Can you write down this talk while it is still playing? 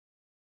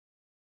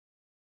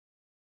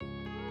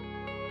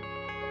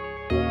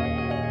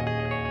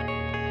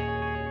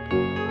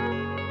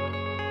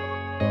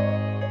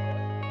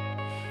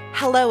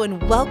Hello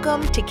and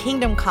welcome to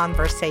Kingdom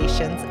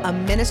Conversations, a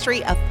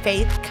ministry of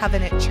Faith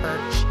Covenant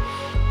Church.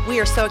 We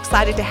are so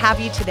excited to have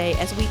you today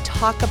as we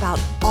talk about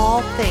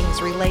all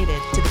things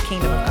related to the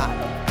kingdom of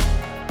God.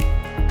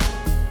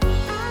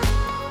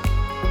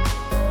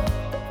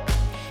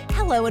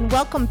 Hello and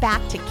welcome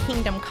back to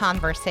Kingdom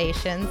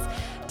Conversations.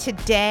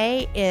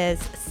 Today is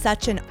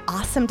such an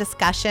awesome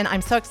discussion.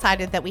 I'm so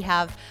excited that we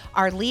have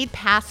our lead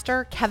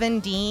pastor, Kevin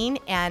Dean,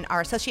 and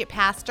our associate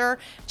pastor,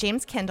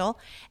 James Kendall.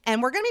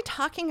 And we're going to be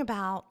talking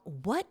about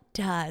what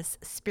does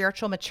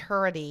spiritual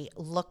maturity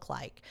look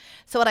like.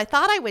 So what I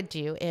thought I would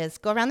do is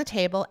go around the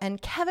table.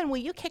 And Kevin, will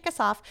you kick us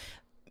off?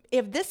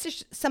 If this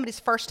is somebody's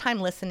first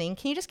time listening,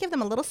 can you just give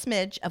them a little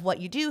smidge of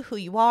what you do, who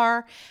you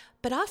are,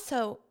 but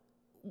also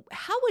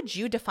how would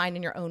you define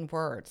in your own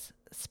words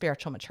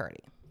spiritual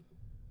maturity?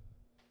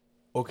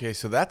 Okay,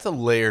 so that's a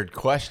layered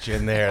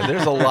question there.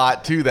 There's a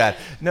lot to that.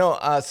 No,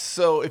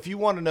 so if you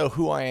want to know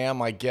who I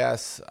am, I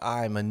guess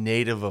I'm a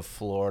native of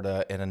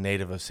Florida and a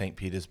native of St.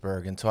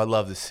 Petersburg. And so I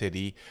love the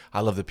city.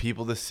 I love the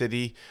people of the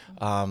city.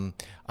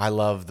 I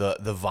love the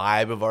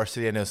vibe of our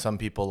city. I know some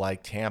people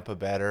like Tampa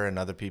better and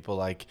other people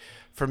like,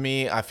 for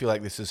me, I feel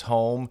like this is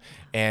home,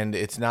 and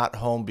it's not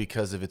home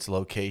because of its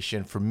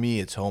location. For me,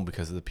 it's home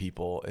because of the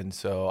people. And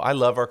so I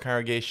love our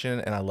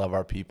congregation and I love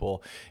our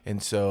people.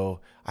 And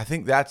so I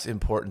think that's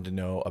important to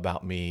know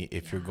about me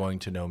if you're going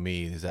to know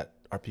me, is that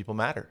our people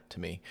matter to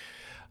me.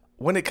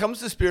 When it comes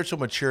to spiritual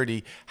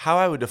maturity, how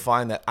I would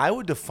define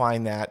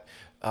that,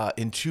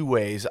 in two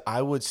ways.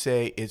 I would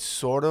say it's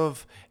sort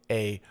of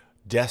a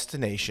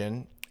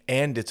destination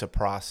and it's a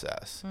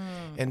process.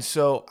 And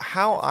so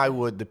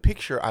the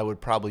picture I would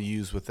probably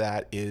use with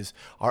that is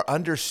our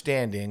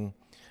understanding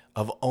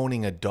of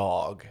owning a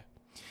dog.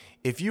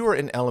 If you are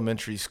in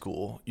elementary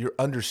school, your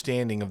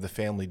understanding of the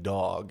family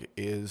dog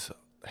is,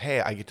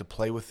 hey, I get to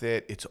play with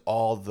it. It's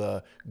all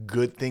the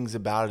good things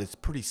about it. It's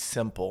pretty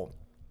simple.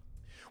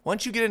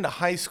 Once you get into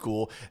high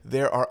school,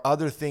 there are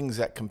other things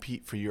that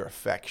compete for your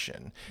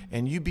affection.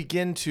 And you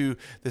begin to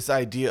this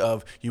idea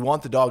of you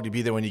want the dog to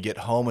be there when you get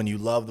home and you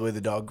love the way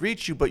the dog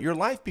greets you, but your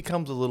life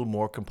becomes a little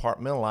more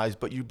compartmentalized,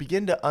 but you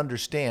begin to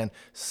understand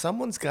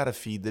someone's got to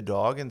feed the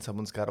dog and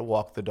someone's got to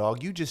walk the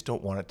dog. You just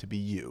don't want it to be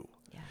you.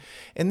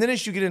 And then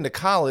as you get into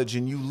college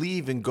and you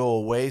leave and go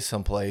away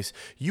someplace,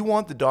 you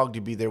want the dog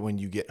to be there when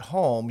you get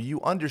home.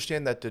 You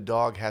understand that the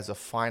dog has a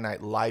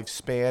finite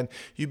lifespan.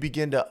 You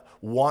begin to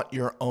want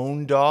your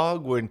own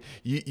dog when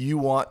you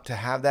want to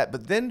have that.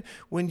 But then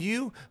when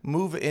you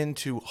move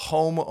into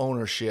home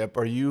ownership,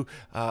 or you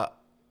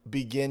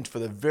begin for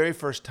the very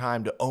first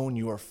time to own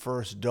your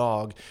first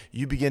dog,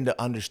 you begin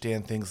to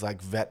understand things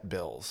like vet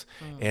bills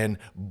and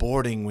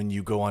boarding when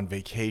you go on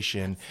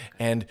vacation.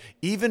 And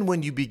even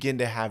when you begin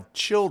to have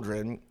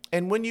children,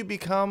 and when you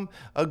become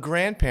a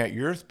grandparent,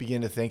 you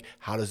begin to think,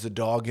 how does the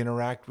dog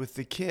interact with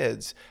the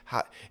kids?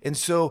 And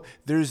so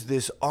there's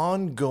this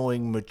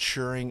ongoing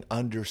maturing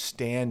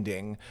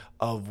understanding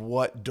of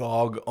what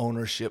dog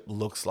ownership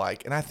looks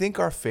like. And I think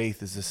our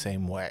faith is the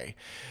same way.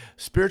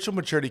 Spiritual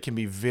maturity can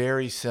be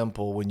very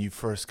simple when you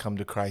first come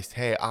to Christ.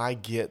 Hey, I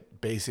get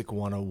basic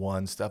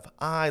 101 stuff.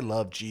 I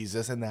love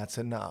Jesus, and that's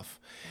enough.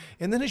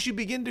 And then as you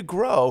begin to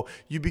grow,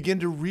 you begin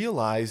to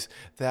realize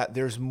that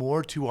there's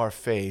more to our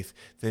faith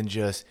than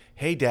just,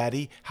 hey,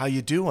 Daddy, how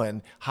you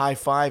doing? High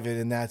five it,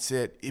 and that's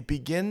it. It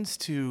begins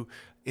to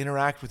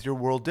interact with your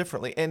world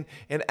differently. And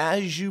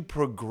as you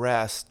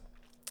progress,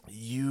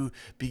 you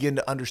begin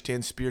to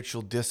understand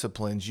spiritual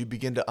disciplines. You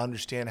begin to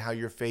understand how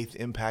your faith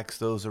impacts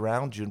those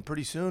around you. And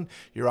pretty soon,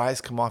 your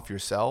eyes come off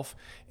yourself,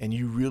 and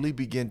you really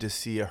begin to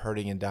see a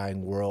hurting and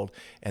dying world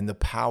and the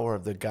power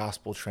of the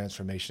gospel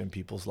transformation in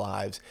people's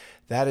lives.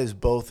 That is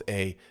both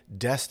a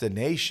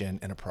destination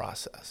and a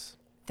process.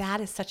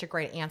 That is such a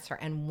great answer,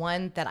 and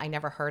one that I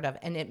never heard of.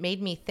 And it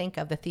made me think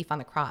of the thief on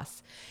the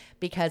cross,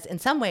 because in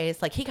some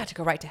ways, like, he got to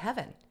go right to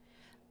heaven.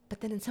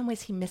 But then in some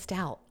ways he missed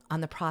out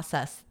on the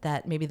process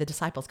that maybe the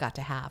disciples got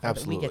to have, or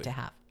that we get to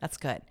have. That's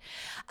good.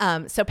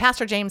 So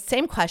Pastor James,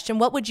 same question.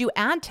 What would you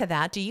add to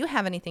that? Do you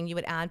have anything you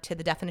would add to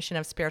the definition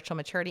of spiritual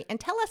maturity? And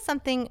tell us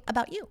something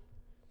about you.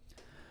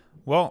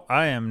 Well,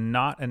 I am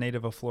not a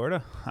native of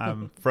Florida.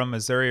 I'm from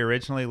Missouri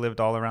originally, lived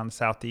all around the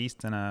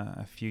Southeast, and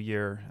a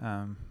few-year,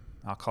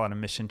 I'll call it a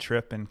mission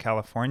trip in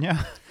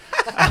California.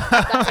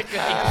 That's a good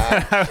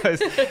answer. I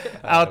was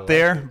out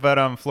there,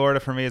 but Florida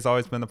for me has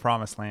always been the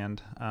promised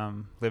land.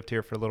 Lived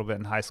here for a little bit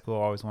in high school,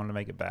 always wanted to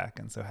make it back,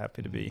 and so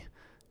happy to be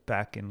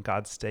back in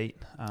God's state.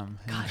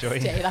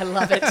 I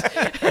love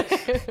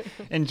it.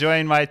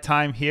 Enjoying my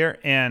time here.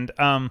 And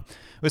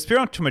with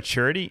spiritual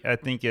maturity, I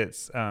think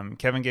it's,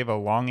 Kevin gave a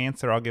long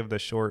answer. I'll give the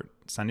short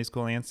Sunday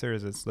school answer,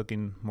 is it's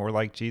looking more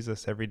like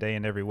Jesus every day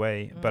in every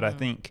way. But I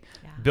think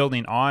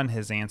building on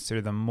his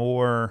answer, the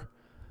more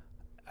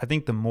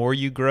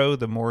you grow,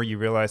 the more you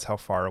realize how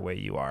far away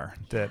you are.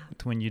 That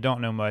when you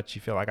don't know much,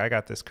 you feel like I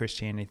got this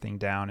Christianity thing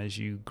down. As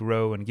you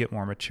grow and get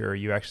more mature,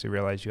 you actually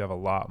realize you have a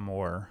lot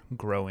more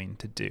growing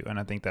to do. And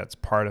I think that's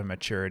part of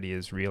maturity,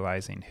 is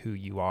realizing who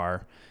you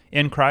are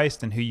in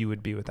Christ and who you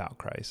would be without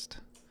Christ.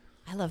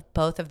 I love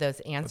both of those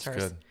answers.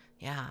 That's good.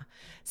 Yeah.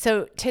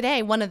 So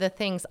today, one of the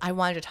things I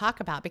wanted to talk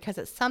about, because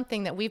it's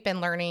something that we've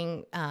been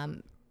learning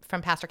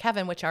from Pastor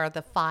Kevin, which are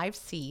the 5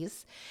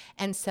 C's.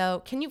 And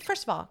so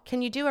first of all,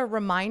 can you do a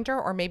reminder,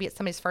 or maybe it's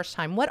somebody's first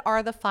time, what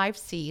are the 5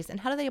 C's and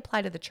how do they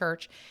apply to the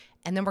church?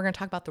 And then we're going to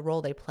talk about the role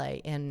they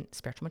play in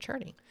spiritual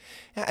maturity.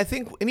 Yeah, I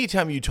think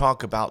anytime you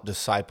talk about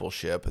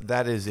discipleship,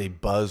 that is a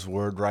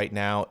buzzword right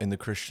now in the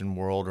Christian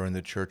world or in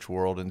the church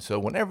world. And so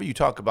whenever you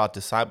talk about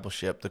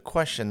discipleship, the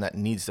question that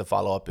needs to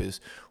follow up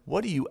is,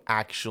 what do you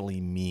actually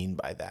mean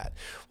by that?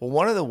 Well,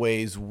 one of the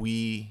ways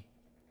we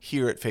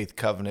here at Faith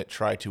Covenant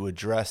try to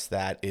address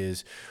that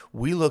is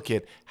we look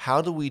at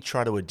how do we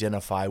try to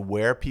identify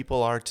where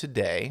people are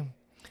today,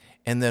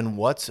 and then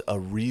what's a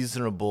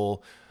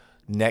reasonable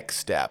next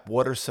step.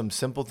 What are some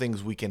simple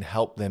things we can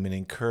help them and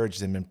encourage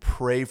them and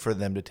pray for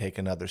them to take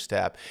another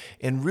step?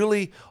 And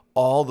really,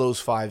 all those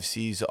 5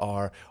 C's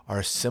are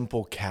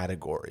simple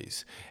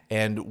categories.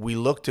 And we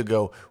look to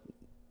go,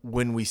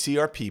 when we see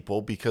our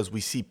people, because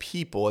we see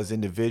people as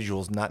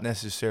individuals, not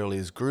necessarily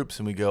as groups,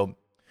 and we go,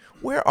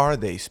 where are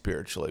they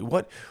spiritually?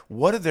 What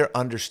are their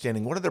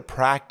understanding? What are their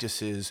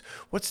practices?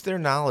 What's their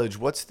knowledge?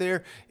 What's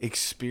their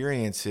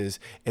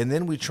experiences? And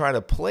then we try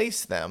to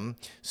place them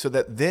so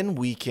that then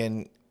we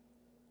can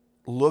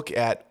look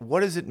at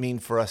what does it mean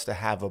for us to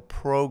have a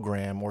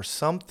program or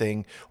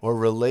something or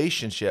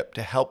relationship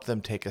to help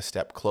them take a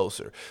step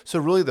closer. So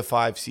really the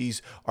 5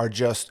 C's are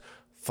just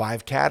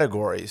 5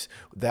 categories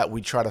that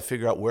we try to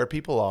figure out where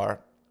people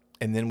are,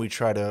 and then we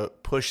try to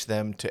push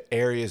them to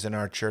areas in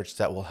our church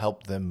that will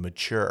help them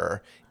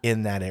mature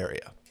in that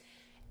area.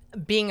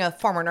 Being a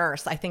former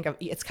nurse, I think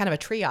it's kind of a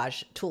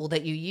triage tool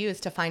that you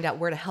use to find out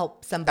where to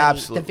help somebody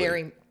Absolutely. the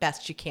very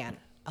best you can.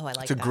 Oh, I like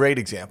that. It's a great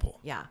example.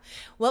 Yeah.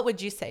 What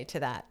would you say to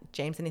that,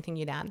 James? Anything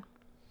you'd add?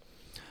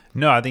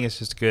 No, I think it's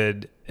just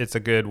good. It's a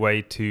good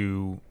way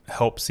to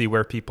help see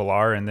where people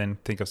are and then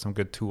think of some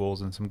good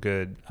tools and some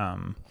good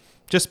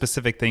just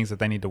specific things that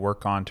they need to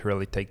work on to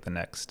really take the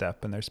next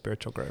step in their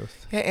spiritual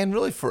growth. Yeah, and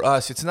really for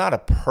us, it's not a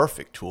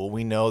perfect tool.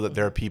 We know that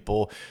there are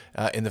people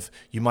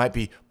you might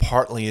be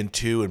partly in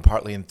 2 and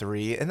partly in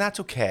 3, and that's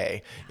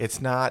okay.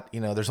 It's not,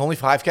 there's only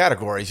 5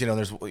 categories.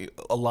 There's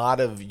a lot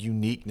of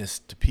uniqueness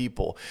to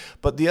people.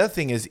 But the other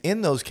thing is,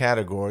 in those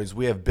categories,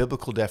 we have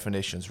biblical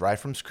definitions right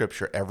from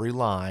Scripture, every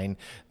line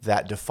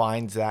that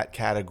defines that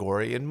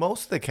category. And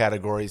most of the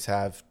categories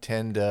have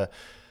 10 to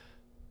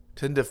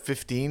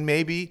 15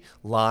 maybe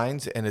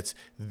lines, and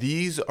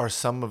these are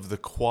some of the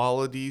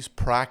qualities,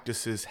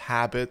 practices,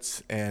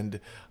 habits, and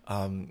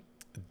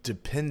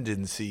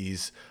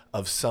dependencies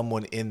of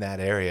someone in that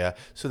area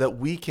so that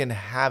we can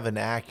have an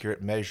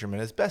accurate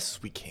measurement as best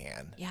as we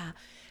can. Yeah.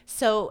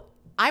 So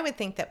I would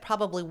think that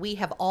probably we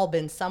have all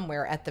been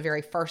somewhere at the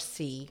very first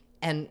C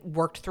and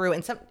worked through.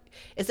 And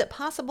is it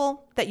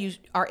possible that you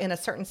are in a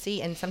certain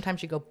C and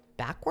sometimes you go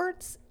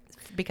backwards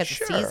because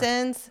Sure. of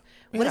seasons?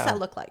 What does that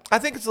look like? I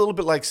think it's a little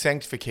bit like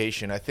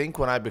sanctification. I think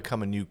when I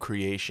become a new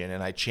creation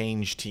and I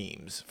change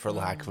teams, for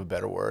lack of a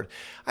better word,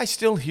 I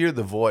still hear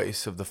the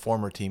voice of the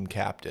former team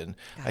captain.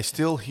 Gotcha. I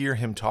still hear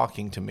him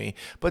talking to me.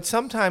 But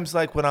sometimes,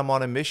 like when I'm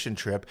on a mission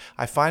trip,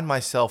 I find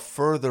myself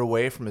further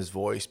away from his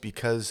voice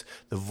because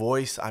the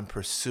voice I'm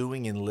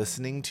pursuing and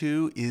listening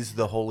to is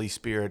the Holy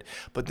Spirit.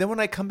 But then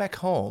when I come back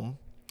home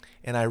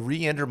and I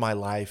re-enter my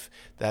life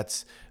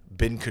that's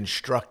been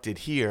constructed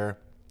here,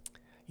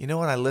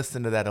 when I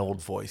listen to that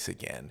old voice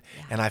again,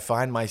 and I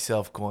find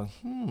myself going,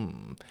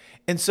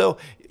 And so,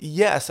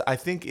 yes, I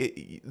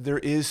think there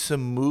is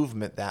some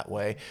movement that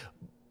way,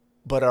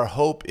 but our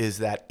hope is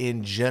that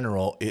in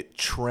general, it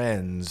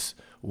trends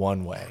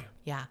one way.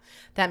 Yeah,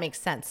 that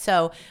makes sense.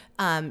 So,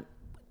 can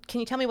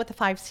you tell me what the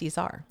 5 C's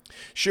are?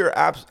 Sure,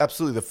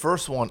 absolutely. The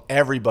first one,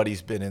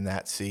 everybody's been in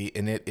that C,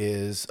 and it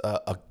is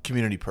a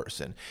community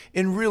person.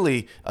 And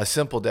really, a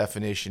simple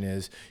definition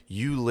is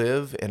you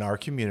live in our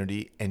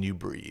community and you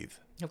breathe.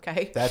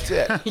 Okay. That's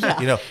it.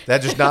 Yeah.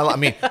 That's just not,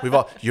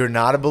 you're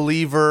not a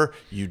believer.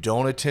 You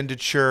don't attend a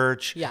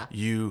church. Yeah.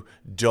 You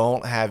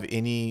don't have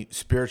any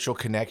spiritual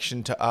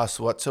connection to us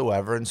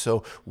whatsoever. And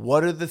so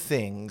what are the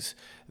things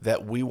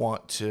that we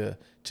want to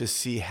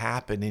see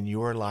happen in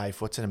your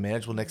life? What's an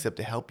manageable next step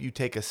to help you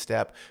take a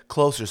step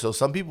closer? So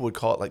some people would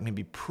call it like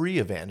maybe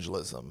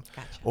pre-evangelism.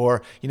 Gotcha.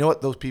 Or you know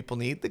what those people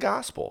need? The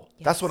gospel.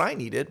 Yes. That's what I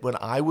needed. When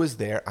I was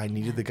there, I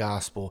needed the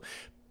gospel.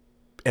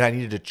 And I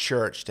needed a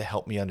church to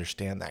help me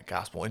understand that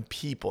gospel and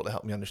people to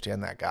help me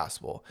understand that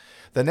gospel.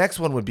 The next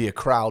one would be a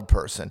crowd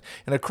person.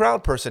 And a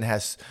crowd person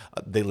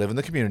they live in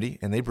the community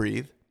and they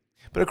breathe.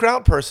 But a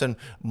crowd person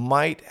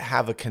might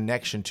have a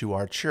connection to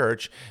our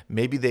church.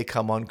 Maybe they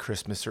come on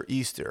Christmas or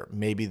Easter.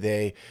 Maybe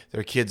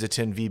their kids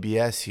attend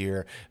VBS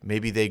here.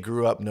 Maybe they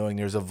grew up knowing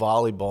there's a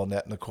volleyball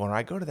net in the corner.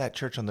 I go to that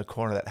church on the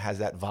corner that has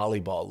that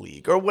volleyball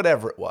league or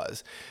whatever it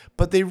was.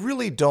 But they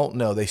really don't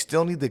know. They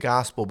still need the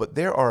gospel, but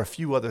there are a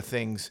few other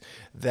things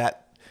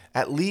that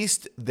at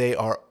least they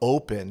are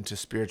open to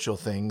spiritual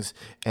things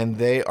and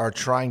they are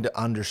trying to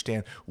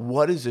understand,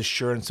 what does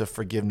assurance of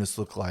forgiveness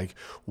look like?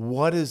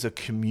 What does a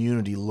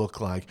community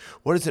look like?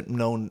 What does it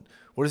mean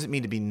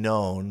to be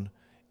known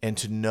and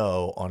to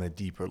know on a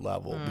deeper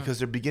level because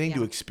they're beginning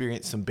to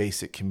experience some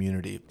basic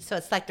community. So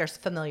it's like there's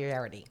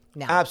familiarity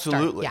now.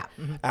 Absolutely. Yeah.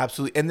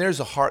 Absolutely. And there's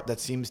a heart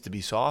that seems to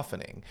be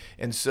softening.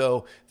 And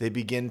so they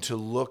begin to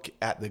look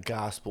at the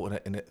gospel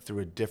through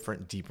a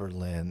different, deeper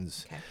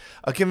lens. Okay.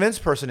 A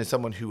convinced person is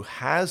someone who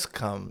has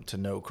come to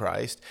know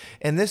Christ.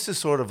 And this is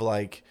sort of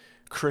like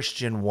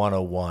Christian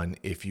 101,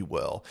 if you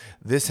will.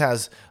 This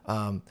has,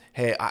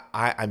 hey,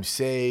 I'm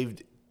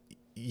saved.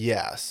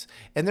 Yes.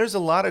 And there's a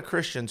lot of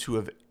Christians who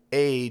have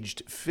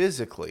aged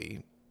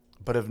physically,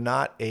 but have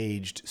not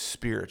aged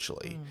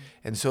spiritually.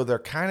 And so they're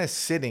kind of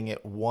sitting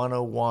at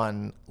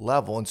 101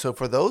 level. And so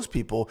for those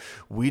people,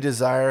 we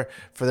desire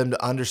for them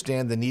to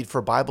understand the need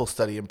for Bible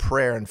study and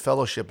prayer and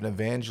fellowship and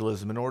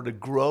evangelism in order to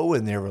grow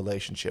in their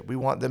relationship. We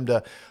want them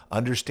to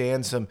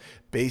understand some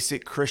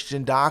basic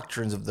Christian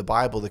doctrines of the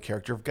Bible, the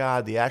character of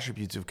God, the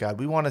attributes of God.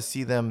 We want to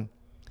see them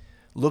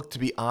look to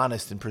be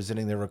honest in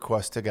presenting their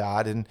requests to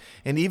God and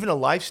even a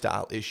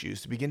lifestyle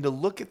issues, to begin to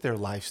look at their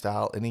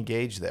lifestyle and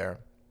engage there.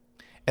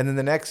 And then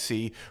the next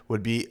C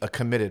would be a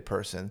committed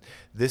person.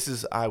 This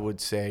is, I would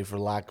say, for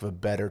lack of a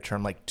better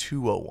term, like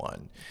 201.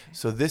 Okay.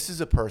 So this is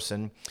a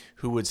person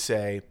who would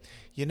say,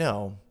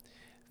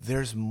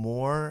 there's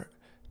more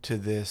to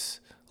this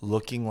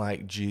looking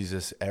like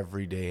Jesus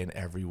every day in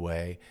every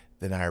way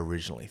than I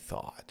originally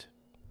thought.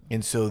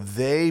 And so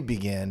they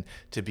begin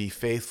to be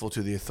faithful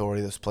to the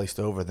authority that's placed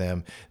over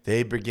them.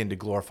 They begin to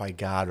glorify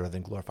God rather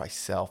than glorify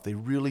self. They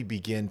really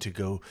begin to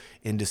go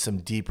into some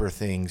deeper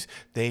things.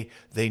 They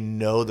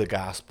know the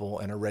gospel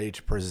and are ready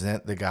to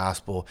present the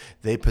gospel.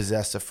 They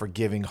possess a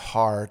forgiving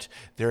heart.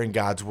 They're in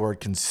God's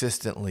word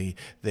consistently.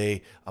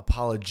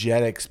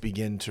 Apologetics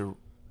begin to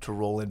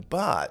roll in,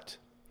 but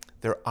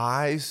their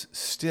eyes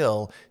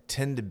still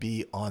tend to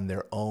be on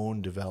their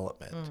own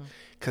development.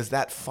 Because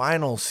that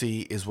final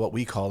C is what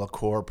we call a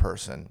core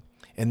person.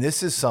 And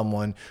this is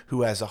someone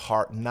who has a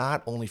heart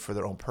not only for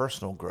their own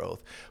personal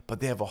growth, but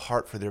they have a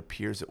heart for their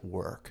peers at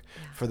work,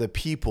 for the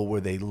people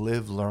where they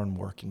live, learn,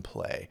 work, and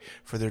play,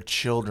 for their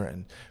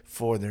children,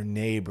 for their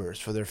neighbors,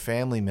 for their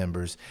family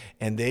members.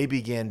 And they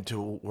begin to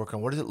work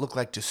on, what does it look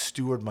like to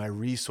steward my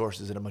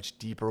resources in a much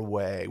deeper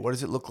way? What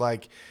does it look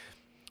like?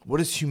 What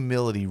does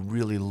humility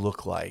really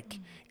look like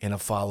in a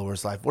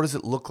follower's life? What does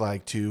it look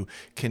like to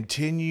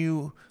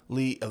continually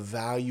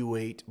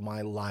evaluate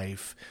my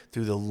life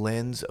through the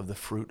lens of the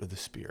fruit of the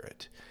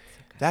Spirit?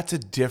 Okay. That's a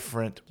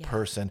different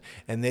person.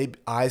 And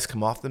eyes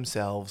come off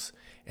themselves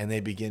and they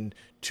begin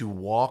to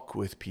walk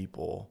with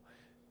people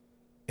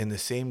in the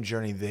same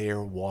journey they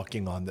are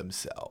walking on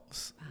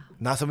themselves. Wow.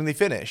 Not something they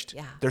finished.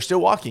 Yeah. They're still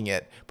walking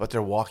it, but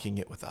they're walking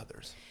it with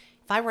others.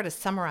 If I were to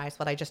summarize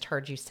what I just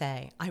heard you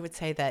say, I would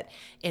say that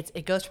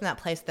it goes from that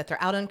place that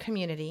they're out in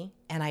community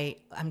and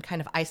I'm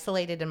kind of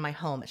isolated in my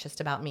home. It's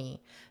just about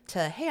me,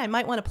 to, hey, I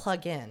might want to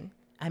plug in.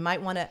 I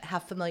might want to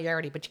have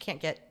familiarity, but you can't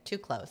get too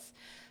close,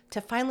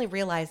 to finally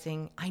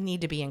realizing I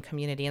need to be in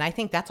community. And I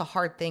think that's a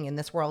hard thing in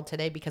this world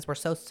today because we're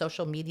so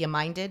social media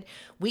minded.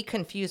 We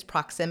confuse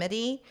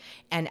proximity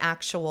and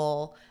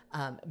actual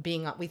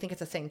we think it's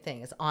the same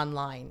thing as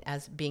online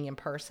as being in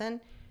person.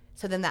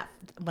 So then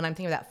when I'm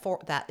thinking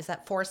of is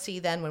that 4C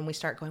then when we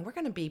start going, we're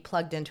going to be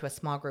plugged into a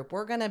small group.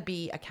 We're going to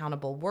be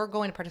accountable. We're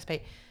going to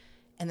participate.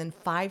 And then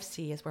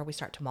 5C is where we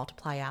start to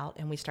multiply out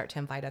and we start to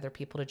invite other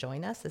people to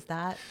join us. Is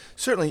that?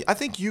 Certainly. I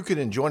think you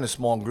could join a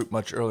small group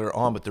much earlier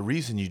on, but the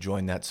reason you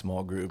join that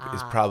small group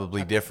is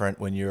probably different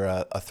when you're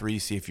a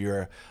 3C. If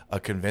you're a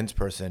convinced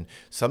person,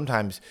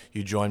 sometimes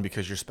you join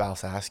because your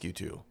spouse asks you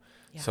to.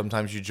 Yeah.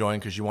 Sometimes you join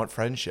because you want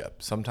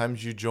friendship.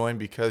 Sometimes you join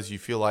because you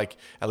feel like,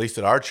 at least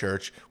at our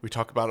church, we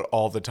talk about it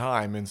all the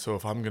time. And so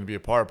if I'm going to be a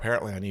part,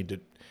 apparently I need to,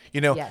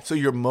 yes. So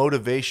your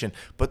motivation.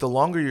 But the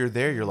longer you're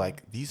there, you're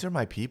like, these are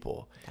my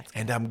people.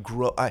 And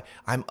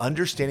I'm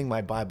understanding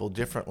my Bible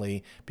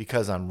differently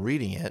because I'm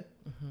reading it,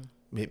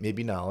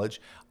 maybe knowledge.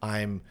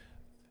 I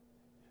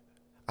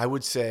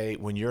would say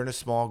when you're in a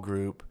small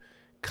group,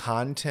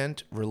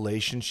 content,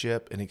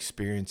 relationship, and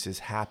experiences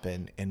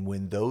happen. And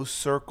when those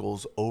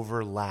circles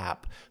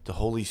overlap, the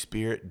Holy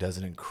Spirit does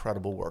an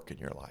incredible work in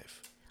your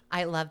life.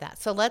 I love that.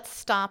 So let's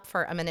stop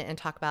for a minute and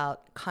talk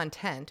about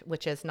content,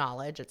 which is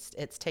knowledge.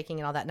 It's taking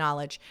in all that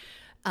knowledge.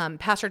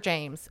 Pastor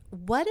James,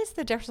 what is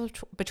the difference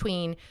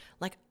between,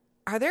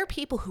 are there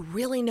people who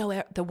really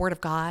know the Word of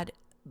God,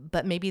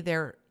 but maybe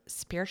they're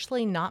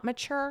spiritually not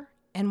mature?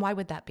 And why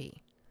would that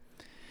be?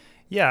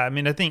 Yeah, I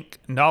mean, I think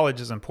knowledge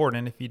is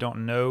important. If you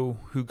don't know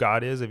who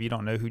God is, if you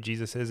don't know who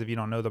Jesus is, if you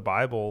don't know the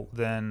Bible,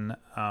 then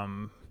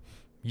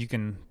you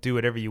can do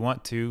whatever you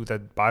want to. The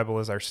Bible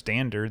is our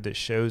standard that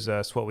shows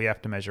us what we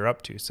have to measure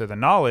up to. So the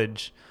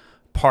knowledge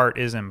part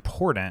is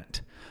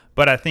important,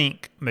 but I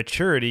think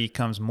maturity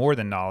comes more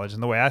than knowledge.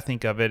 And the way I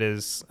think of it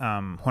is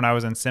when I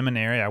was in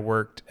seminary, I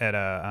worked at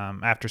a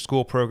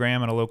after-school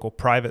program at a local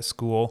private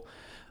school.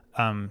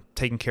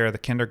 taking care of the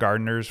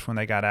kindergartners when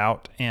they got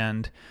out.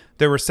 And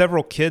there were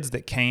several kids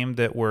that came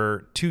that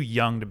were too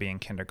young to be in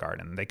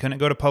kindergarten. They couldn't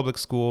go to public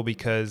school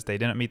because they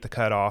didn't meet the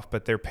cutoff,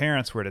 but their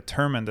parents were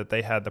determined that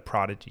they had the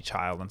prodigy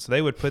child. And so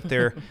they would put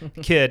their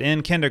kid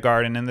in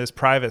kindergarten in this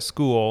private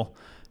school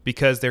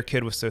because their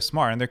kid was so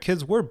smart. And their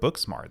kids were book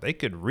smart. They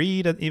could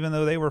read even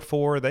though they were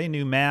 4. They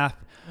knew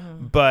math.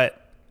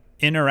 But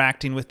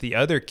interacting with the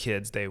other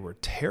kids, they were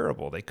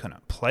terrible. They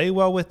couldn't play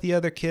well with the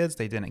other kids.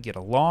 They didn't get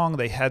along.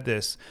 They had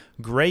this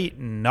great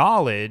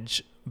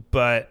knowledge,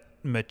 but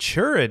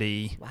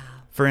maturity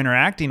for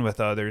interacting with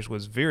others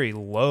was very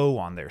low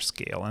on their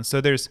scale. And so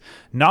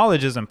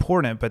knowledge is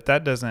important, but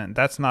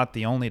that's not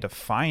the only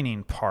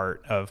defining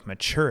part of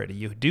maturity.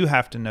 You do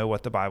have to know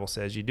what the Bible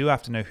says. You do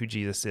have to know who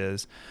Jesus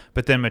is,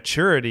 but then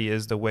maturity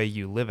is the way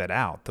you live it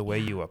out, the way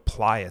you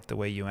apply it, the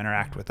way you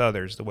interact with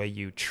others, the way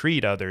you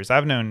treat others.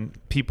 I've known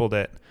people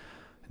that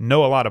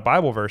know a lot of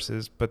Bible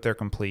verses, but they're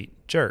complete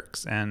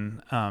jerks.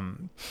 And,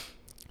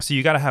 so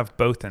you got to have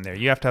both in there.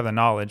 You have to have the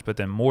knowledge, but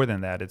then more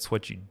than that, it's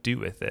what you do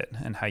with it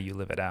and how you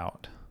live it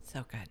out.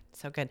 So good.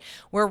 So good.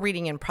 We're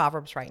reading in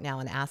Proverbs right now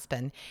in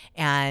Aspen,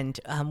 and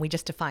we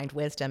just defined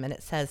wisdom, and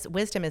it says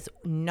wisdom is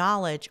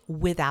knowledge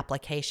with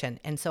application.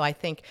 And so I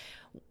think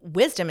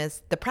wisdom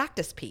is the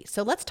practice piece.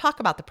 So let's talk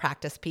about the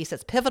practice piece.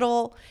 It's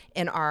pivotal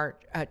in our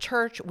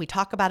church. We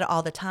talk about it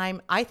all the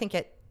time. I think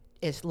it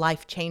is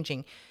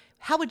life-changing.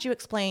 How would you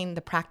explain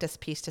the practice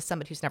piece to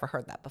somebody who's never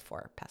heard that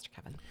before, Pastor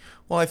Kevin?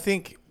 Well, I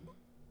think,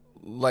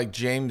 like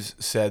James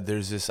said,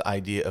 there's this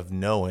idea of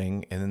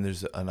knowing, and then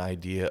there's an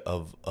idea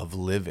of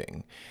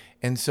living.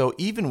 And so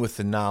even with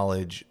the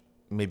knowledge,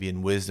 maybe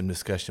in wisdom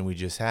discussion we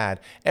just had,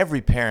 every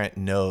parent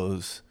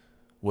knows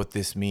what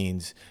this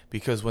means,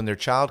 because when their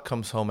child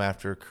comes home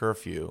after a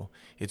curfew,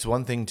 it's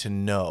one thing to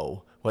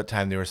know what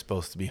time they were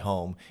supposed to be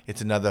home.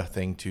 It's another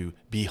thing to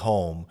be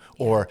home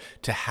or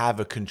to have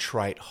a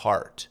contrite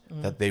heart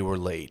that they were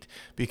late,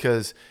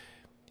 because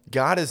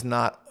God is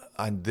not,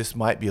 this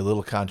might be a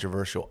little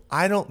controversial,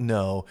 I don't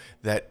know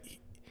that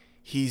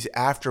he's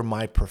after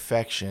my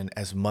perfection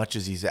as much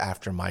as he's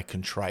after my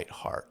contrite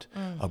heart,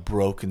 a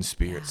broken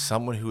spirit,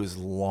 someone who is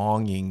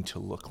longing to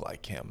look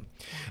like him.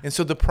 And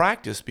so the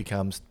practice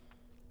becomes,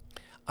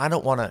 I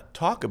don't want to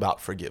talk about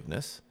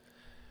forgiveness.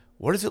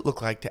 What does it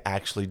look like to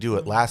actually do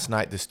it? Last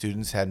night, the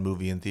students had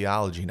movie and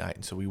theology night,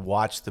 and so we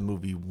watched the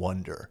movie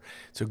Wonder.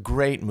 It's a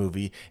great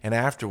movie, and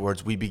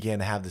afterwards, we began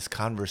to have this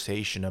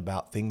conversation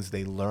about things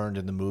they learned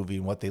in the movie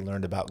and what they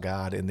learned about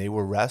God, and they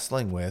were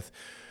wrestling with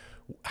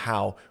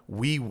how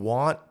we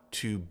want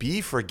to be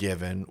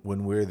forgiven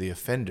when we're the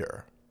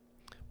offender,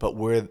 but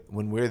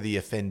when we're the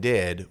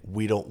offended,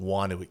 we don't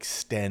want to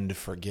extend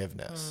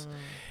forgiveness.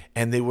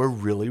 And they were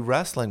really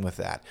wrestling with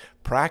that.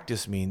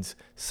 Practice means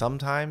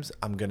sometimes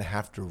I'm going to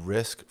have to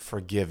risk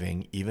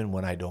forgiving even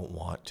when I don't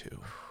want to.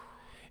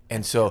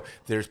 And so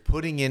there's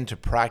putting into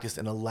practice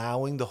and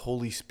allowing the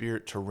Holy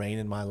Spirit to reign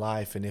in my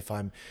life.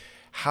 And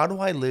how do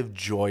I live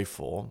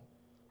joyful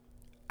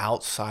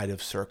outside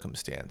of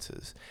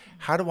circumstances?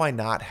 How do I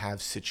not have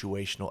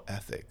situational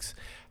ethics?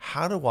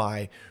 How do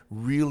I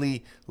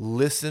really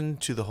listen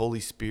to the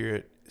Holy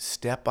Spirit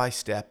step by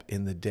step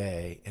in the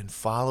day and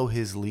follow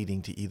his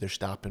leading to either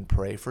stop and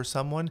pray for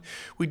someone?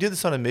 We did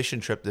this on a mission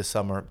trip this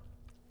summer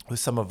with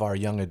some of our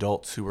young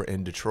adults who were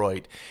in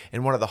Detroit.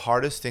 And one of the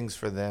hardest things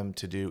for them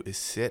to do is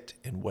sit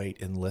and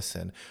wait and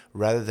listen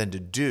rather than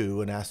to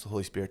do and ask the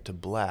Holy Spirit to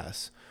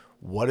bless.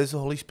 What is the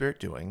Holy Spirit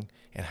doing,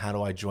 and how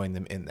do I join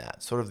them in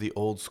that? Sort of the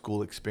old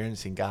school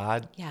experiencing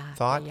God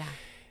thought. Yeah.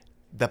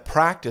 The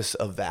practice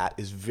of that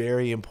is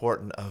very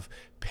important, of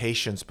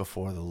patience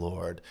before the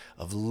Lord,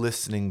 of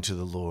listening to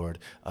the Lord,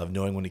 of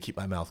knowing when to keep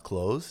my mouth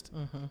closed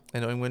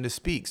and knowing when to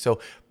speak.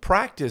 So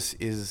practice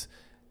is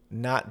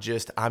not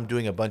just I'm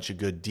doing a bunch of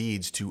good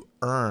deeds to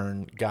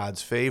earn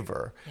God's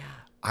favor. Yeah.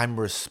 I'm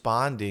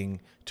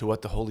responding to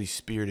what the Holy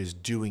Spirit is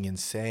doing and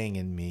saying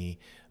in me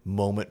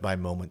moment by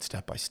moment,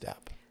 step by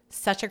step.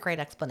 Such a great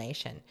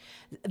explanation.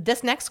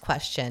 This next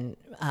question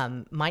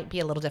might be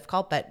a little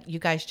difficult, but you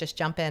guys just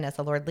jump in as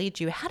the Lord leads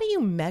you. How do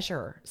you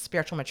measure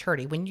spiritual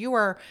maturity when you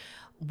are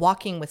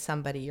walking with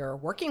somebody or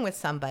working with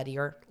somebody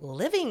or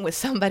living with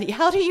somebody?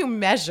 How do you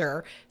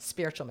measure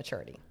spiritual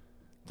maturity?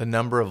 The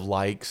number of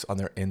likes on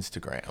their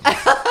Instagram.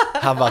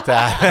 How about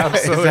that?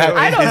 Absolutely. Is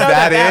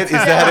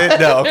that it?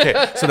 No,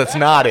 okay. So that's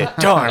not it.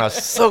 Darn, I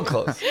was so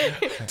close.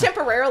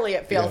 Temporarily,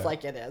 it feels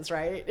like it is,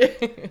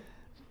 right?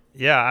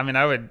 Yeah, I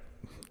mean,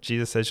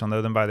 Jesus says you'll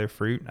know them by their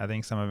fruit. I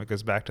think some of it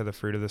goes back to the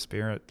fruit of the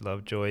Spirit: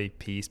 love, joy,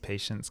 peace,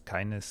 patience,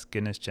 kindness,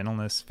 goodness,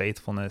 gentleness,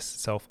 faithfulness,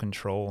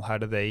 self-control. How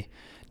do they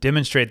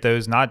demonstrate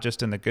those, not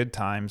just in the good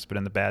times, but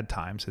in the bad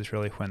times, is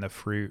really when the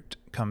fruit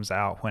comes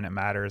out, when it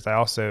matters. I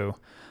also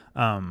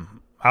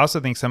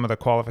think some of the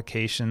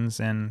qualifications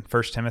in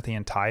 1 Timothy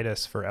and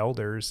Titus for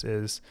elders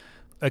is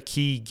a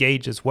key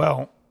gauge as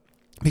well.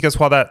 Because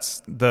while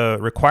that's the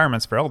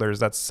requirements for elders,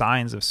 that's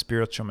signs of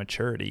spiritual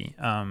maturity.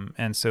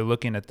 And so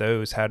looking at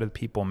those, how do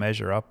people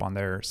measure up on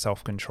their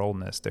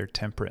self-controlledness, their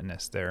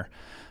temperateness, their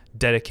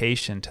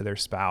dedication to their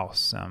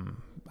spouse?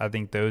 I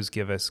think those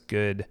give us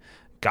good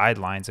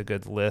guidelines, a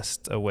good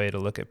list, a way to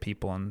look at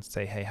people and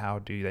say, hey, how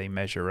do they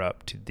measure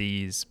up to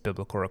these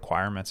biblical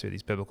requirements or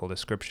these biblical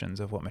descriptions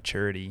of what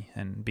maturity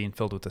and being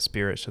filled with the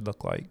Spirit should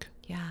look like?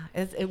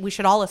 Yeah, we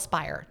should all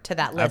aspire to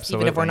that list,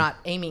 Absolutely. even if we're not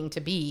aiming to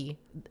be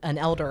an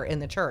elder in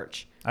the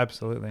church.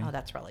 Absolutely. Oh,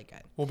 that's really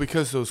good. Well,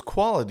 because those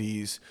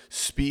qualities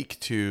speak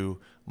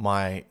to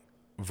my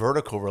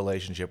vertical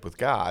relationship with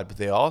God, but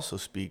they also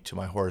speak to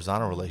my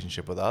horizontal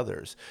relationship with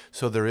others.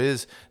 So there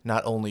is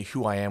not only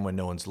who I am when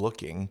no one's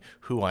looking,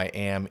 who I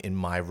am in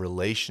my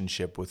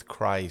relationship with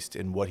Christ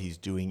and what he's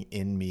doing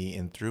in me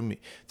and through me,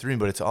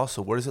 but it's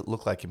also what does it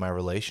look like in my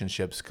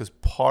relationships? Because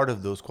part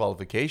of those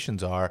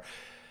qualifications are,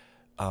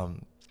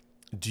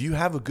 do you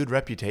have a good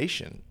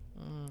reputation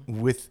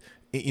with,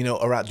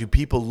 around, do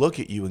people look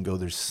at you and go,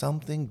 there's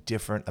something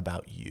different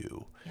about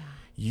you? Yeah.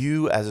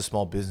 You as a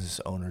small business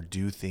owner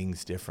do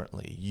things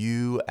differently.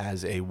 You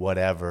as a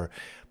whatever,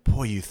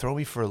 boy, you throw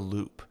me for a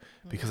loop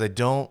because I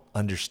don't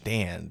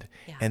understand.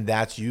 Yeah. And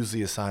that's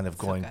usually a sign of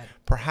So going, good.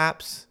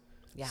 perhaps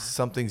Yeah.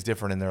 something's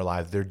different in their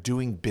lives. They're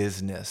doing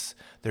business.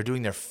 They're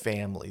doing their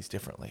families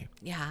differently.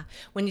 Yeah.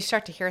 When you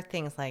start to hear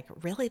things like,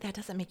 really, that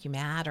doesn't make you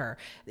mad, or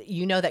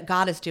you know that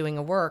God is doing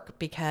a work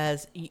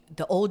because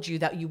the old you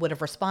that you would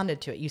have responded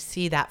to it, you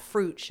see that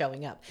fruit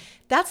showing up.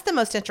 That's the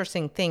most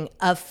interesting thing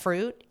of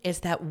fruit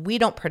is that we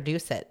don't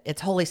produce it.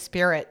 It's Holy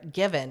Spirit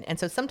given. And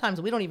so sometimes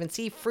we don't even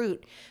see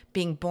fruit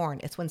being born.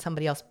 It's when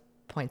somebody else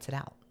points it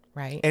out,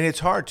 right? And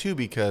it's hard too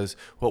because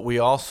what we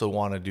also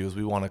want to do is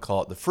we want to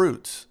call it the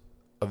fruits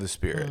of the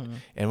Spirit.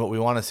 And what we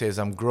want to say is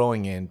I'm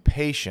growing in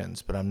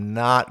patience, but I'm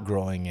not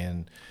growing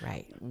in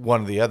Right. one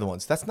of the other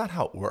ones. That's not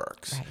how it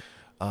works.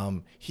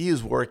 Right. He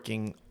is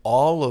working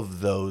all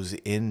of those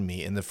in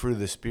me, and the fruit of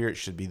the Spirit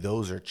should be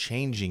those are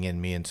changing in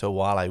me. And so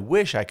while I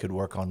wish I could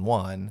work on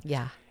one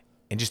Yeah.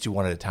 and just do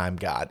one at a time,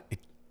 God, it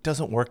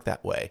doesn't work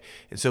that way.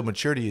 And so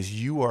maturity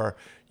is you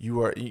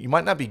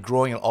might not be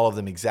growing in all of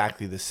them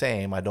exactly the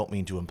same. I don't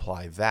mean to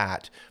imply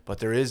that, but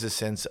there is a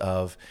sense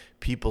of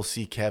people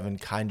see Kevin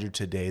kinder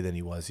today than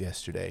he was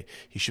yesterday.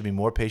 He should be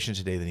more patient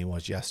today than he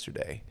was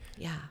yesterday.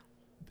 Yeah.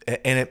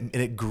 And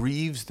it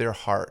grieves their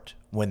heart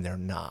when they're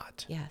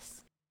not.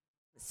 Yes.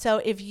 So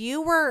if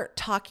you were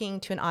talking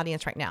to an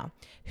audience right now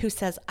who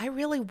says, I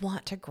really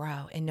want to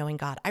grow in knowing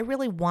God, I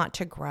really want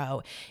to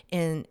grow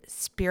in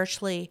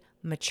spiritually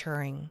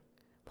maturing,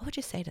 what would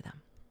you say to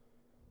them?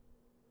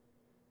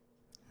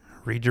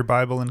 Read your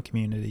Bible in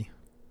community.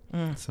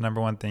 It's the number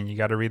one thing. You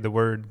got to read the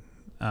Word.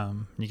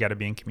 You got to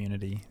be in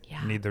community.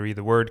 Yeah. You need to read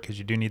the Word because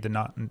you do need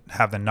to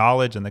have the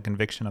knowledge and the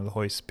conviction of the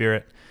Holy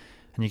Spirit.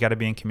 And you got to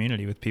be in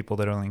community with people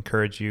that will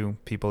encourage you,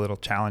 people that will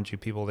challenge you,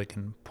 people that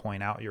can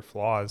point out your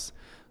flaws,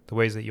 the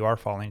ways that you are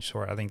falling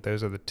short. I think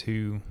those are the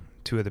two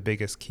of the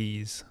biggest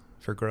keys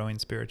for growing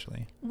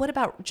spiritually. What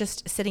about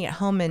just sitting at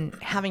home and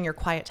having your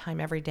quiet time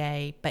every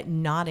day, but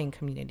not in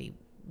community?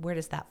 Where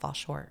does that fall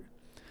short?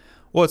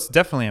 Well, it's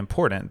definitely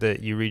important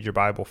that you read your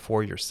Bible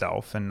for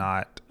yourself and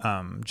not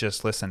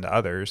just listen to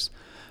others.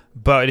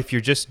 But if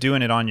you're just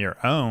doing it on your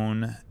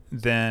own,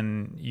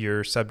 then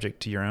you're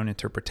subject to your own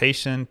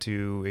interpretation,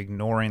 to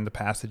ignoring the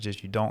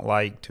passages you don't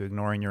like, to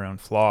ignoring your own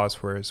flaws.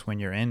 Whereas when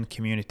you're in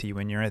community,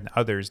 when you're in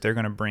others, they're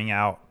going to bring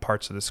out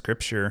parts of the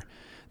Scripture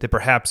that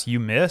perhaps you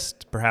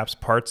missed, perhaps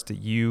parts that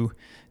you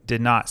did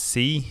not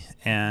see.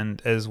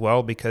 And as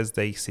well, because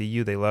they see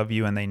you, they love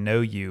you, and they know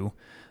you,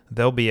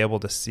 they'll be able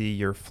to see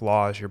your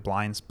flaws, your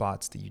blind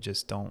spots that you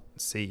just don't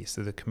see.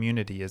 So the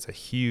community is a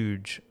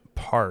huge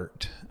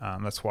part.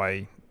 That's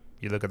why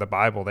you look at the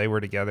Bible, they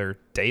were together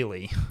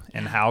daily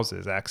in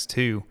houses, Acts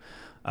 2,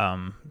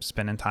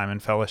 spending time in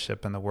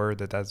fellowship and the Word.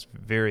 That's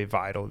very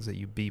vital, is that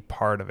you be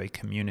part of a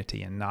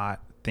community and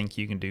not think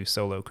you can do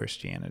solo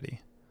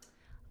Christianity.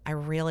 I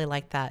really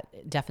like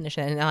that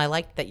definition. And I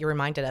like that you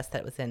reminded us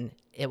that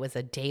it was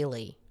a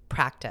daily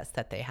practice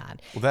that they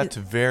had. Well, that's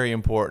very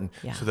important.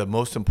 Yeah. So the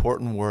most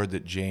important word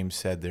that James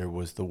said there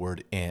was the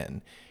word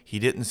in. He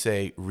didn't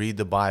say read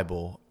the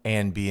Bible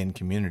and be in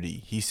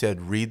community. He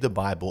said read the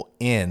Bible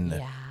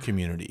in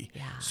community.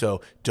 Yeah.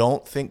 So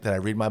don't think that I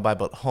read my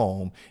Bible at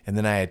home and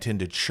then I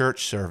attend a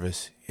church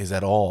service is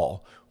at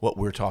all what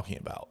we're talking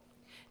about.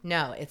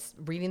 No, it's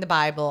reading the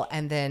Bible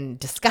and then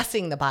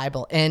discussing the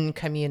Bible in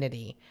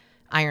community.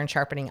 Iron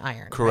sharpening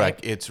iron.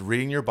 Correct. Right? It's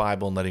reading your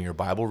Bible and letting your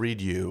Bible read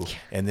you,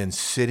 and then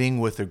sitting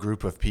with a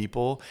group of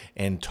people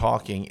and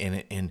talking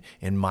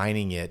and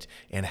mining it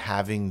and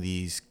having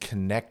these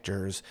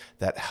connectors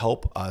that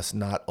help us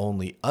not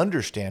only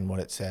understand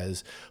what it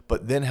says,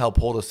 but then help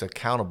hold us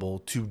accountable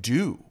to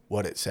do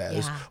what it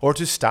says or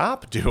to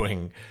stop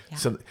doing.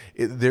 So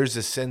there's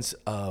a sense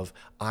of,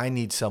 I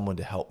need someone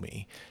to help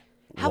me.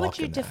 How would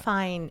you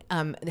define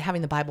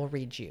having the Bible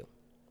read you?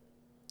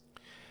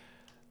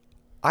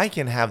 I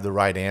can have the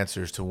right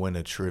answers to win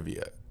a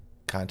trivia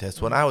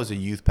contest. When I was a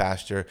youth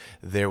pastor,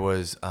 there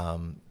was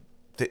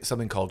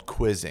something called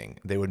quizzing.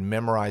 They would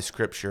memorize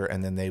scripture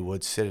and then they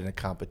would sit in a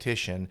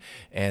competition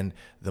and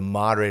the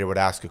moderator would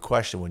ask a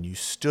question. When you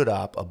stood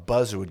up, a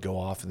buzzer would go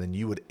off and then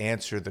you would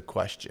answer the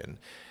question.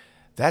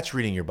 That's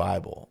reading your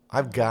Bible.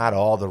 I've got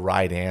all the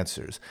right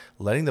answers.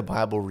 Letting the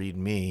Bible read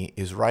me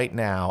is right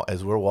now,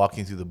 as we're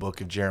walking through the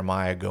book of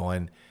Jeremiah,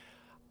 going,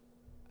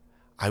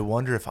 I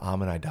wonder if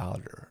I'm an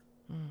idolater.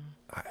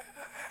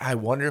 I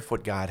wonder if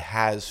what God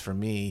has for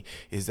me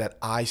is that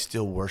I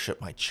still worship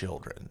my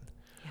children,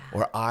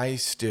 or I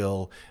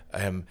still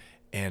am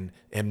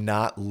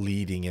not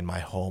leading in my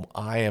home.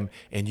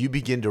 And you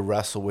begin to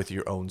wrestle with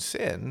your own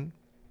sin.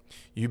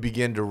 You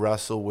begin to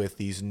wrestle with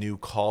these new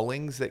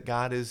callings that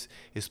God is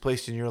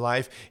placed in your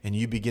life, and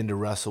you begin to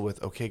wrestle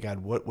with, okay, God,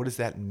 what does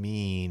that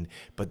mean?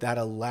 But that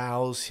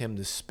allows him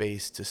the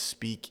space to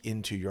speak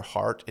into your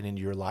heart and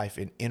into your life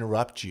and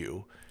interrupt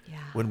you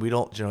when we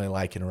don't generally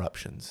like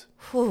interruptions.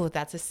 Whew,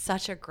 that's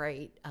such a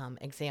great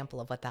example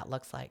of what that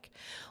looks like.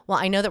 Well,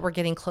 I know that we're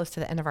getting close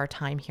to the end of our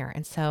time here.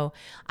 And so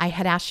I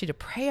had asked you to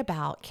pray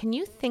about, can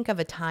you think of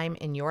a time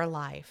in your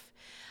life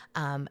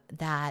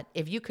that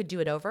if you could do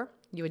it over,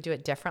 you would do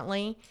it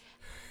differently?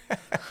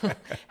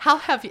 How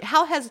have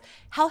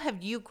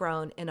you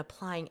grown in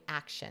applying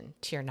action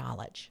to your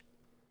knowledge?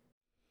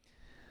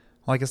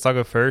 Well, I guess I'll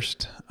go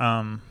first.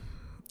 I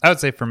would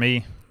say for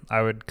me,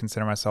 I would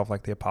consider myself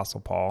like the Apostle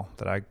Paul,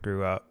 that I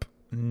grew up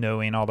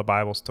knowing all the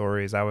Bible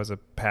stories. I was a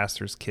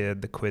pastor's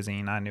kid, the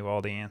quizzing. I knew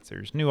all the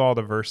answers, knew all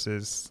the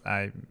verses.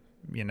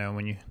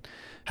 When you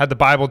had the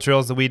Bible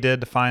drills that we did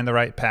to find the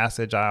right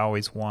passage, I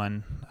always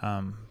won.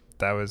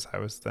 I was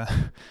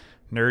the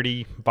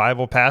nerdy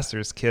Bible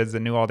pastor's kids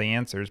that knew all the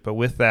answers. But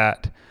with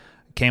that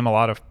came a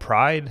lot of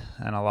pride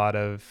and a lot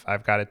of,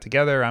 I've got it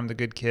together. I'm the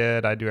good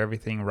kid. I do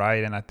everything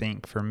right. And I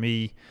think for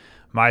me,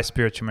 my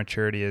spiritual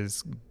maturity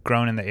has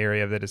grown in the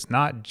area that it's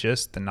not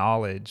just the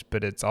knowledge,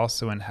 but it's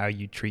also in how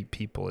you treat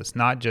people. It's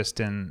not just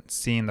in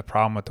seeing the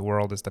problem with the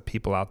world as the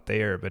people out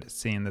there, but it's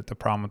seeing that the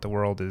problem with the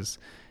world is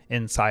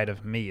inside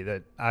of me,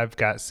 that I've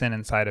got sin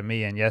inside of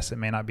me. And yes, it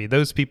may not be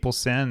those people's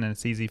sin, and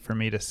it's easy for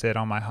me to sit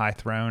on my high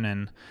throne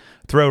and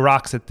throw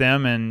rocks at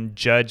them and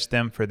judge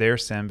them for their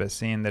sin, but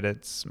seeing that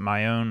it's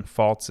my own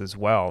faults as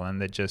well,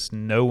 and that just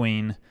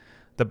knowing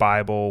the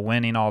Bible,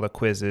 winning all the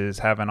quizzes,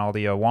 having all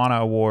the Awana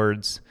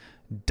awards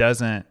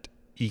doesn't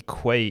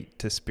equate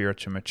to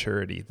spiritual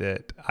maturity,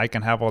 that I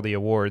can have all the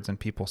awards and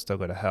people still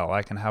go to hell.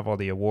 I can have all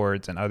the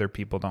awards and other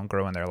people don't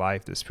grow in their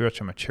life. The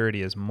spiritual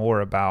maturity is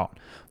more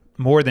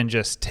than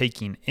just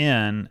taking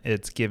in,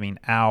 it's giving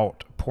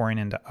out, pouring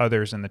into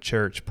others in the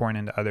church, pouring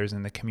into others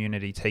in the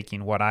community,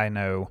 taking what I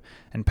know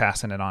and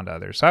passing it on to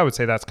others. So I would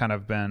say that's kind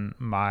of been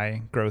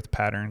my growth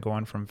pattern,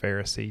 going from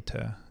Pharisee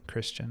to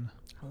Christian.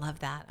 I love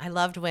that. I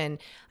loved when,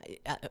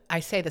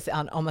 I say this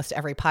on almost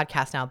every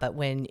podcast now, but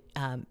when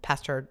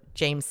Pastor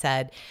James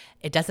said,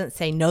 it doesn't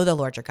say know the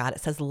Lord your God,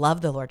 it says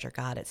love the Lord your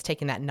God. It's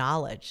taking that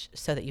knowledge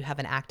so that you have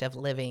an active,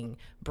 living,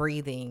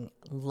 breathing,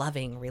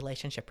 loving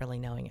relationship, really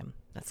knowing him.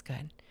 That's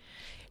good.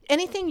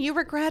 Anything you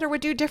regret or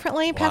would do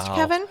differently, Pastor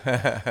Kevin?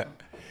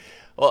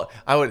 Well,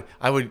 I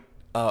would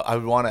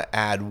want to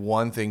add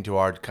one thing to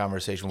our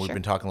conversation. We've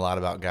been talking a lot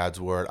about God's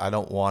word. I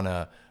don't want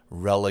to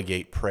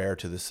relegate prayer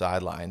to the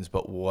sidelines,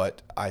 but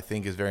what I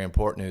think is very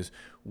important is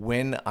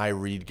when I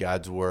read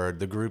God's word,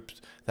 the groups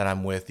that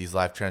I'm with, these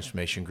life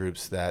transformation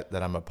groups that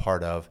I'm a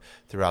part of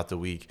throughout the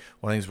week,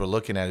 one of the things we're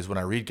looking at is when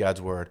I read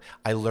God's word,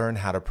 I learn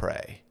how to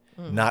pray.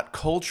 Not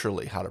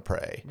culturally how to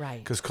pray. Right.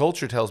 Because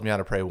culture tells me how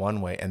to pray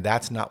one way, and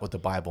that's not what the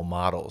Bible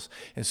models.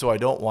 And so I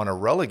don't want to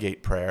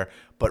relegate prayer,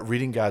 but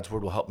reading God's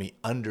word will help me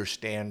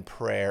understand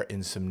prayer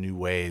in some new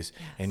ways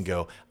and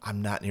go,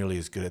 I'm not nearly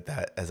as good at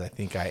that as I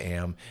think I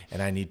am,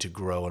 and I need to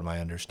grow in my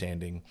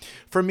understanding.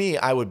 For me,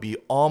 I would be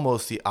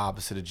almost the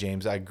opposite of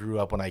James. I grew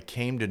up, when I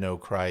came to know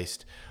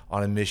Christ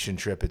on a mission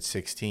trip at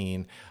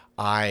 16,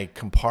 I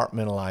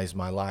compartmentalized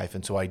my life,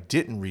 and so I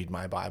didn't read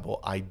my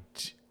Bible.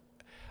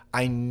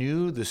 I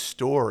knew the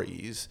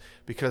stories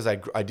because I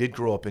did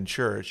grow up in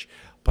church,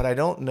 but I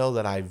don't know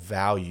that I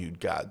valued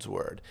God's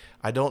word.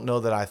 I don't know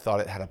that I thought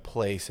it had a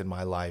place in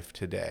my life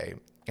today.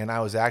 And I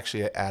was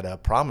actually at a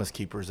Promise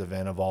Keepers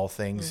event of all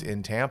things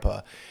in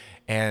Tampa.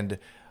 And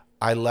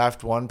I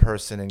left one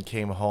person and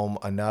came home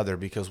another,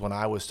 because when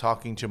I was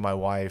talking to my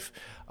wife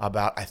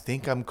about, I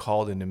think I'm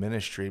called into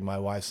ministry, my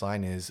wife's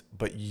line is,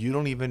 but you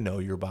don't even know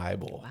your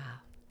Bible. Wow.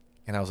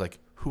 And I was like,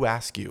 who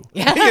asked you?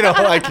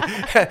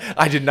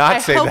 I did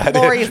not say that. I hope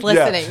Lori's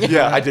listening.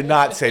 Yeah, I did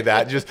not say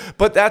that.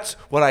 But that's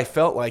what I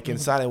felt like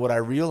inside. And what I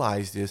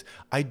realized is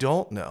I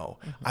don't know.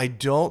 I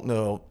don't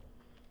know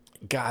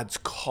God's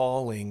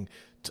calling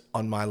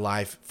on my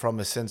life from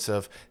a sense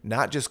of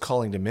not just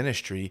calling to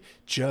ministry,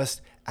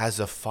 just as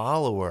a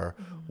follower.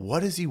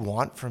 What does he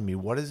want from me?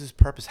 What is his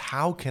purpose?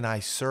 How can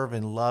I serve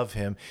and love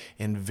him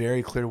in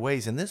very clear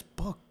ways? And this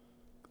book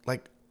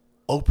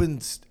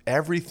opens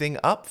everything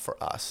up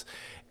for us.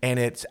 And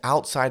it's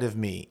outside of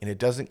me, and it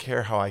doesn't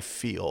care how I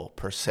feel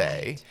per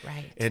se.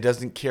 Right. And it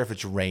doesn't care if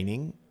it's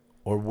raining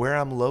or where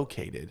I'm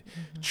located.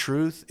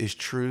 Truth is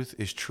truth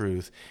is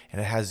truth, and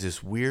it has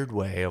this weird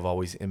way of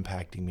always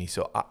impacting me.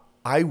 So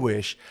I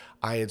wish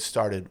I had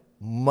started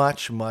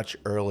much, much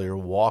earlier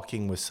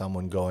walking with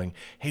someone going,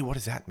 hey, what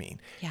does that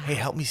mean? Yeah. Hey,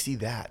 help me see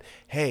that.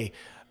 Hey,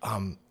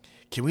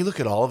 can we look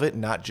at all of it,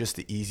 not just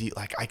the easy,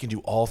 like I can do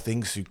all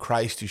things through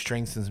Christ who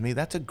strengthens me?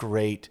 That's a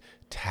great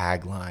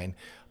tagline,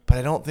 but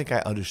I don't think I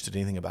understood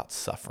anything about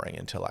suffering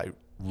until I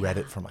read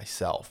it for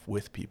myself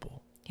with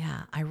people.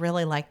 Yeah, I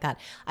really like that.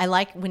 I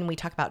like when we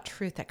talk about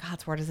truth, that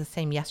God's word is the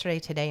same yesterday,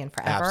 today, and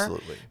forever.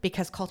 Absolutely.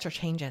 Because culture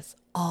changes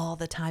all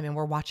the time, and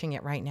we're watching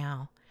it right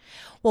now.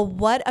 Well,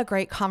 what a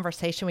great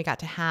conversation we got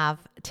to have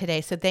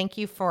today. So thank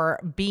you for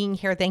being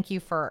here. Thank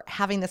you for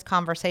having this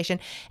conversation.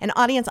 And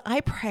audience,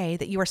 I pray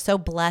that you are so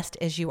blessed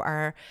as you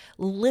are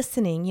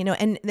listening,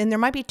 and there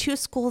might be two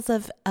schools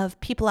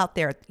of people out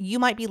there. You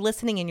might be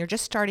listening and you're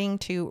just starting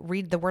to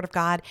read the Word of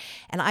God.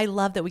 And I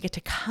love that we get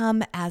to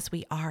come as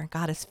we are.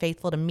 God is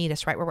faithful to meet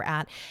us right where we're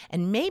at.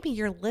 And maybe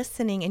you're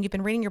listening and you've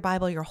been reading your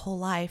Bible your whole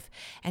life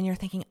and you're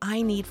thinking,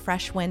 I need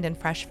fresh wind and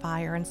fresh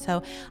fire. And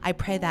so I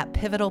pray that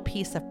pivotal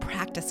piece of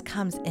practice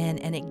comes in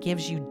and it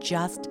gives you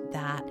just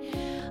that.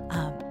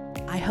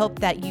 I hope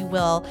that you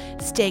will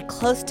stay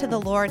close to the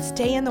Lord,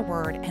 stay in the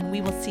Word, and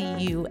we will see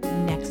you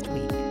next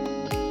week.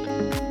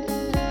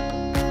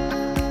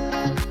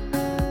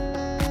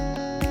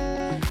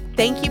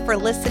 Thank you for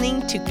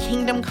listening to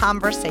Kingdom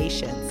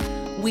Conversations.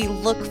 We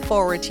look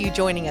forward to you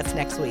joining us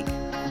next week.